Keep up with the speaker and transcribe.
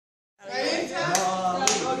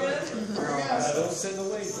sit in the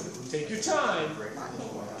wait. Take your time.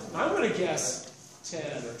 I'm going to guess 10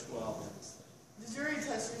 or 12. Did you already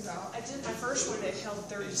test yours out? I did my first one. It held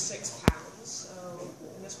 36 pounds. So,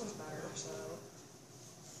 and this one's better. So.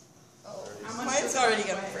 Oh, mine's already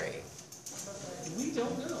gonna break. We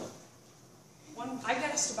don't know. I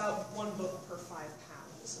guessed about 1 book per 5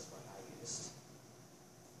 pounds is what I used.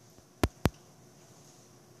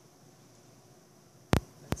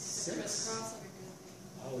 That's 6. crisscross like a good thing.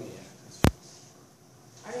 Oh yeah.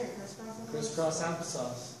 I didn't crisscross. Crisscross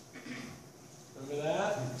applesauce. Remember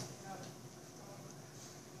that?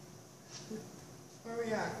 Where are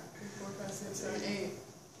we at? 4, 5, 6, 7, 8.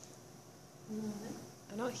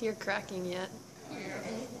 I don't hear cracking yet.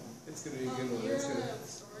 It's going to be a good one. It's gonna...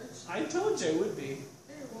 I told you it would be.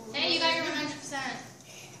 Hey, you got your 100%.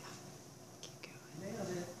 Keep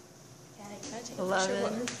Yeah, going.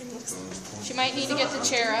 11. she might need to get the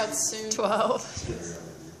chair out soon. 12.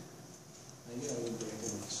 I knew I wouldn't be able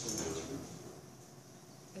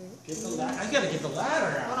to get the ladder. I got to get the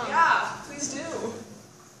ladder out. Yeah, please do.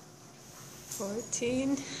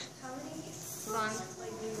 14. How many? Hold on.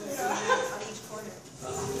 On each corner.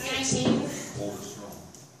 19.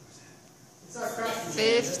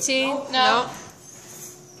 15. No.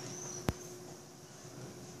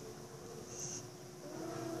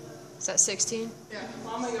 Is that 16? Yeah.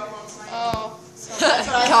 Mama, you got one side. Oh.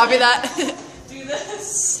 Copy that. Do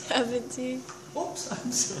this. 17. Oops,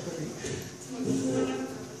 I'm sorry.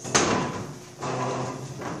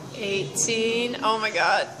 18. Oh my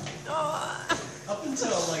god. Oh. Up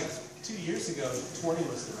until like 2 years ago, 20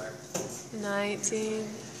 was the record. 19.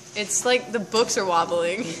 It's like the books are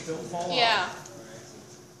wobbling. Don't fall off. Yeah.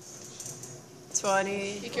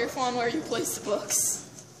 20. Be careful on where you place the books.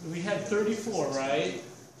 We had 34, right?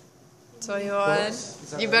 21.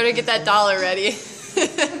 Books? You better get that dollar ready. This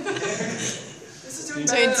is doing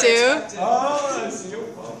better than I 22. expected. Oh, I see.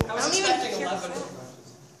 I was expecting 11.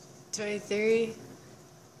 23. Is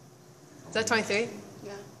that 23?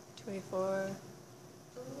 Yeah. 24.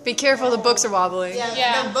 Be careful, the books are wobbling.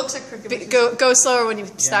 Yeah. The books are crooked. Go slower when you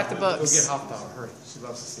stack the Go get books. Hoffbauer. Hurry. She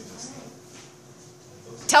loves to see this.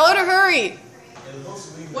 Tell her to hurry.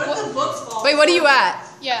 What if the books fall? Wait, what are you at?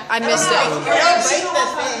 Yeah. I missed it. Don't break the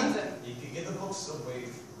thing. You can get the books away.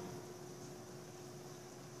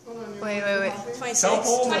 Hold on. Wait. Tell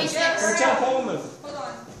Pullman. 26. Or tell Pullman. Hold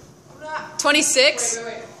on. 26.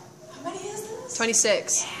 Wait. How many is this?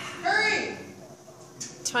 26. Hurry!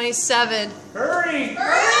 27. Hurry!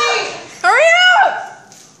 Hurry! Hurry up!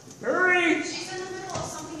 Hurry! She's in the middle of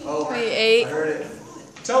something. Oh, 28. I heard it.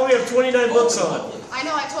 Tell me you have 29 books on. I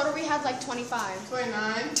know, I told her we had like 25.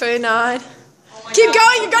 29. 29. Oh my Keep God.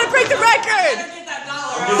 going, you gotta break the record! Get that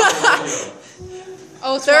dollar out.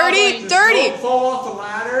 Oh, it's 30. wobbling. 30. Don't fall off the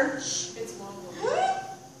ladder. It's wobbling.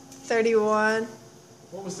 31.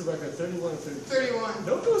 What was the record? 31 or 32? 31.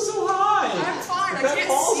 Don't go so high. I'm fine. If I that can't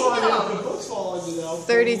falls see on you, them. if the books fall on you, though.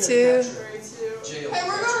 32. 32. Hey,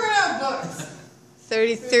 we're going to run out of books.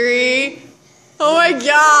 33. Oh my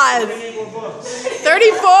god. 28 more books.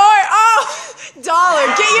 34. Oh! Dollar.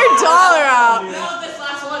 Get your dollar out. No, this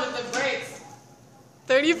last one if it breaks.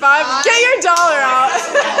 35. Get your dollar out.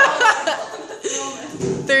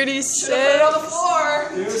 36. Put it on the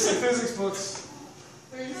floor. Give us some physics books.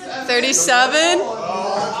 37. Oh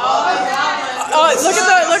my God. Oh,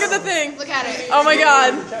 look at the thing. Look at it. Oh my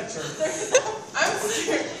god. Catch her. I'm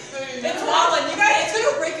scared. It's wobbling. You guys, it's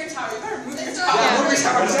gonna break your tower. You better move your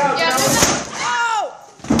tower. Watch out. Yeah, Ow!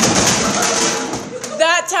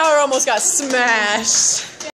 That tower almost got smashed.